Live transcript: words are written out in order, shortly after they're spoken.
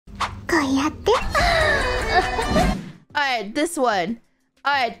Alright, this one.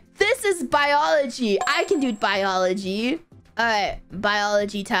 Alright, this is biology. I can do biology. Alright,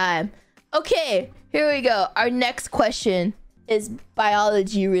 biology time. Okay, here we go. Our next question is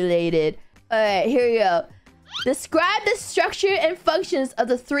biology related. Alright, here we go. Describe the structure and functions of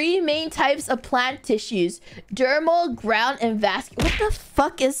the three main types of plant tissues: dermal, ground, and vascular. What the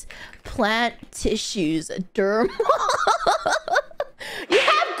fuck is plant tissues? Dermal? You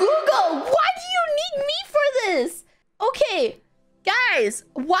have Google! Why do you need me for this? Okay, guys,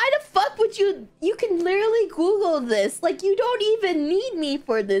 why the fuck would you... You can literally Google this. Like, you don't even need me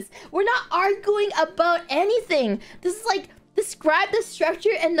for this. We're not arguing about anything. This is like... Describe the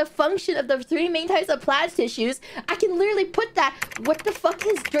structure and the function of the three main types of plant tissues. I can literally put that. What the fuck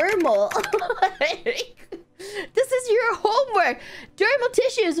is dermal? This is your homework. Dermal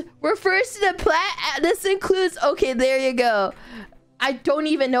tissues refers to the plant. This includes... Okay, there you go. I don't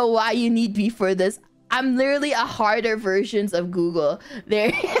even know why you need me for this. I'm literally a harder versions of Google.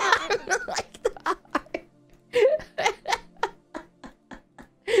 There. Like the hard.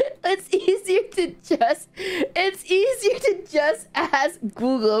 It's easier to just ask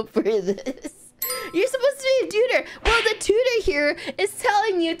Google for this. You're supposed to be a tutor. Well, the tutor here is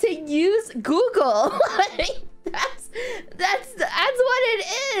telling you to use Google. That's what it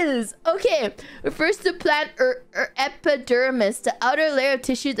is. Okay, refers to plant epidermis, the outer layer of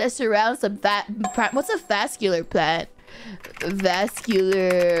tissue that surrounds the what's a vascular plant?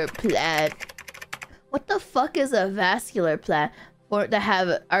 Vascular plant. What the fuck is a vascular plant? Or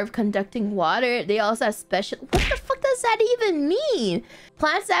that are conducting water. They also have special... What the fuck does that even mean?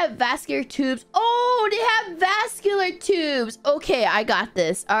 Plants that have vascular tubes. Oh, they have vascular tubes. Okay, I got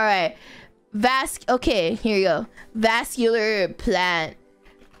this. All right. Okay, here you go. Vascular plant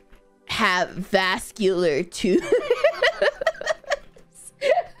have vascular tubes.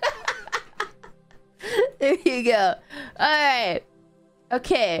 There you go. All right.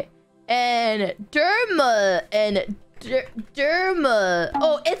 Okay. And derma and... derma.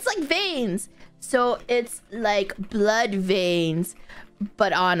 Oh, it's like veins. So it's like blood veins,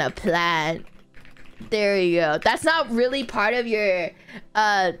 but on a plant. There you go. That's not really part of your...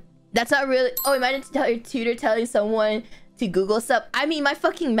 That's not really... Oh, imagine tell your tutor telling someone to Google stuff. I mean, my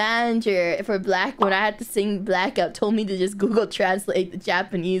fucking manager for Black, when I had to sing Blackout, told me to just Google translate the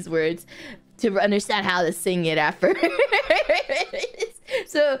Japanese words to understand how to sing it at first.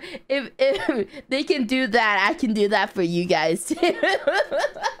 So if they can do that, I can do that for you guys too.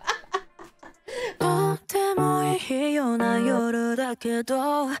 とてもいいような夜だけ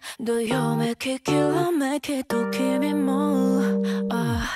どどよめききらめきと君も